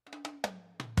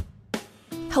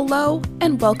Hello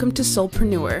and welcome to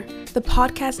Soulpreneur, the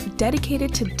podcast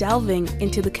dedicated to delving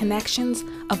into the connections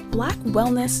of Black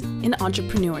wellness in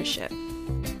entrepreneurship.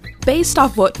 Based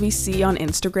off what we see on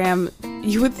Instagram,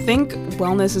 you would think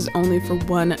wellness is only for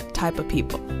one type of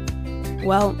people.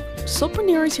 Well,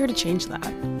 Soulpreneur is here to change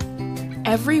that.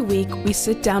 Every week, we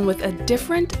sit down with a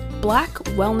different Black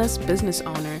wellness business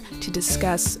owner to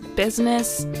discuss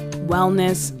business,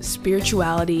 wellness,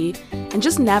 spirituality, and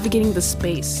just navigating the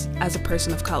space as a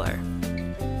person of color.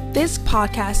 This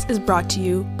podcast is brought to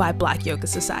you by Black Yoga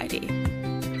Society.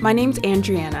 My name's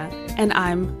Andriana, and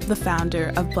I'm the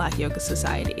founder of Black Yoga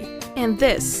Society. And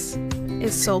this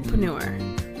is Soulpreneur.